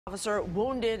Officer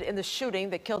wounded in the shooting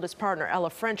that killed his partner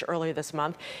Ella French earlier this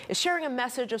month is sharing a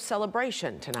message of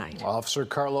celebration tonight. Officer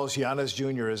Carlos Yanez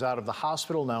Jr. is out of the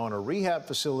hospital now in a rehab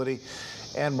facility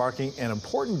and marking an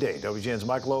important day. WGN's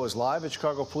Mike Lowe is live at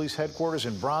Chicago Police Headquarters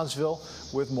in Bronzeville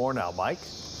with more now. Mike?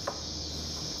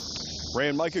 Ray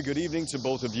and Micah, good evening to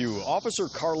both of you. Officer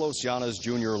Carlos Yanez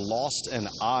Jr. lost an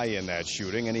eye in that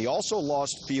shooting, and he also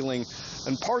lost feeling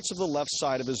in parts of the left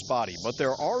side of his body. But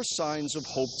there are signs of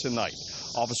hope tonight.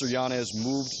 Officer Yanez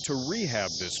moved to rehab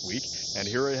this week, and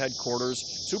here at headquarters,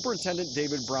 Superintendent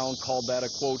David Brown called that a,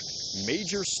 quote,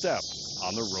 major step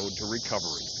on the road to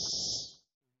recovery.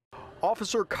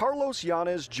 Officer Carlos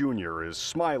Yanez Jr. is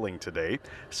smiling today,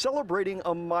 celebrating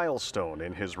a milestone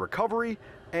in his recovery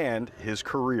and his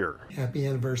career. Happy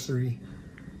anniversary,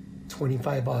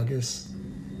 25 August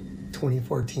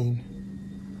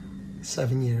 2014,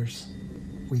 7 years,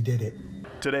 we did it.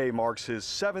 Today marks his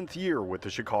 7th year with the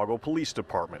Chicago Police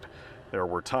Department. There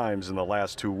were times in the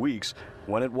last 2 weeks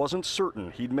when it wasn't certain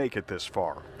he'd make it this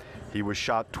far. He was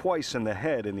shot twice in the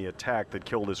head in the attack that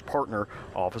killed his partner,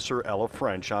 Officer Ella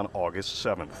French, on August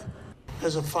 7th.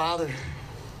 As a father,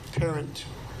 parent,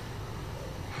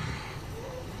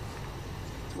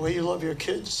 the way you love your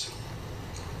kids,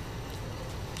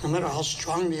 no matter how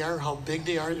strong they are, how big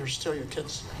they are, they're still your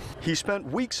kids. He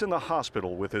spent weeks in the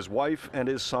hospital with his wife and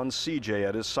his son CJ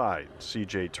at his side.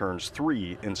 CJ turns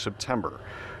 3 in September.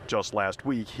 Just last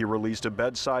week, he released a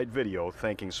bedside video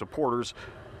thanking supporters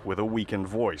with a weakened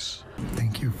voice.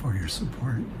 Thank you for your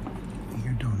support, and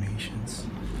your donations,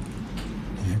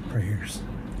 and your prayers.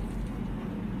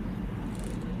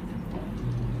 I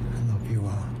love you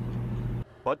all.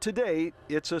 But today,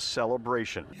 it's a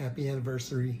celebration. Happy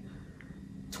anniversary,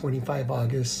 25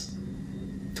 August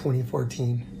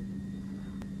 2014,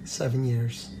 7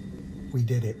 years, we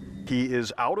did it. He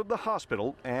is out of the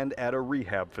hospital and at a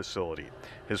rehab facility.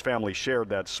 His family shared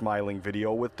that smiling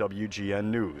video with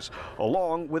WGN News,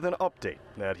 along with an update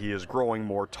that he is growing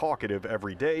more talkative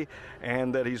every day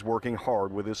and that he's working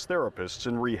hard with his therapists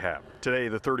in rehab. Today,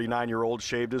 the 39-year-old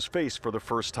shaved his face for the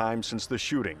first time since the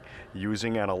shooting,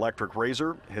 using an electric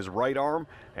razor, his right arm,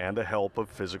 and the help of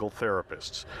physical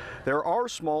therapists. There are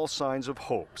small signs of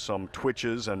hope, some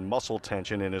twitches and muscle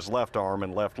tension in his left arm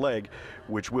and left leg,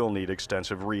 which will need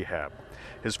extensive rehab.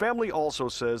 His family also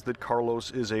says that Carlos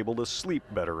is able to sleep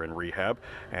better in rehab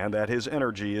and that his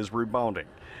energy is rebounding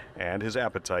and his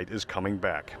appetite is coming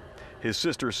back. His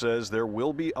sister says there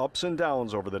will be ups and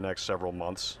downs over the next several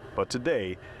months, but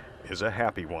today is a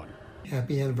happy one.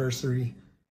 Happy anniversary.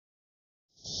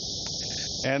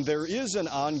 And there is an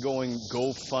ongoing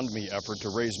GoFundMe effort to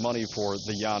raise money for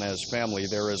the Yanez family.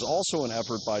 There is also an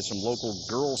effort by some local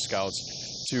Girl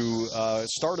Scouts to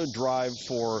start a drive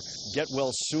for get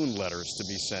well soon letters to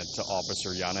be sent to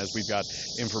Officer Yanez. We've got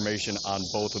information on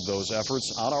both of those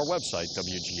efforts on our website,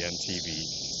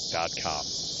 WGNTV.com.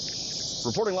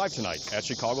 Reporting live tonight at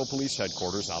Chicago Police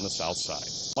Headquarters on the South Side.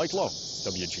 Mike Lowe,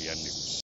 WGN News.